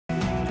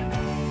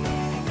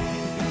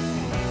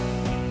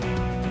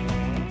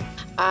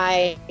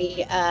I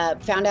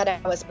found out I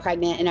was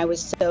pregnant, and I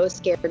was so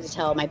scared to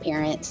tell my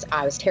parents.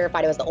 I was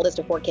terrified. I was the oldest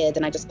of 4 kids,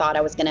 and I just thought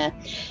I was gonna,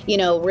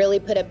 really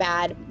put a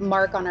bad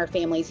mark on our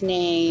family's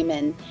name.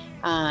 And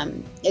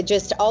it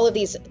just, all of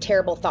these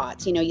terrible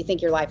thoughts. You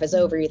think your life is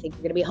over. You think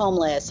you're gonna be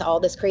homeless,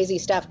 all this crazy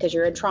stuff because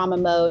you're in trauma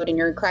mode and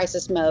you're in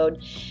crisis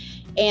mode.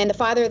 And the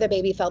father of the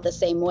baby felt the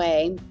same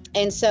way.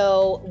 And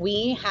so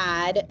we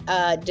had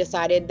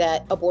decided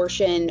that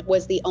abortion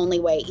was the only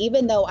way,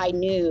 even though I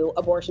knew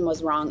abortion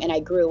was wrong. And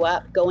I grew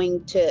up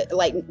going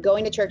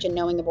to church and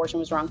knowing abortion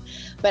was wrong.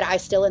 But I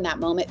still, in that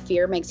moment,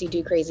 fear makes you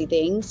do crazy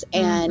things.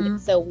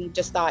 And so we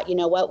just thought, you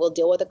know what, we'll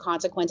deal with the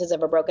consequences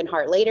of a broken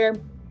heart later.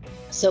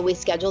 So we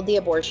scheduled the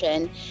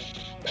abortion,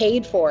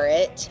 paid for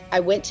it. I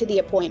went to the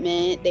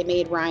appointment. They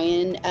made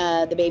Ryan,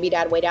 the baby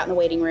dad, wait out in the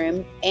waiting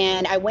room.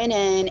 And I went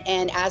in,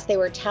 and as they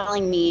were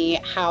telling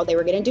me how they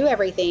were going to do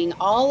everything,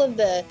 all of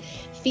the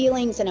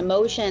feelings and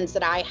emotions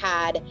that I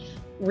had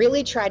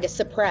really tried to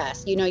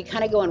suppress, you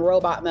kind of go in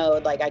robot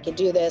mode, like, I could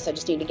do this, I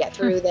just need to get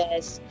through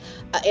this.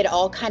 It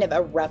all kind of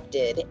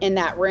erupted in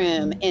that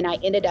room, and I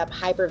ended up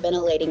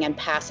hyperventilating and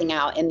passing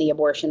out in the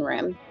abortion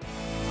room.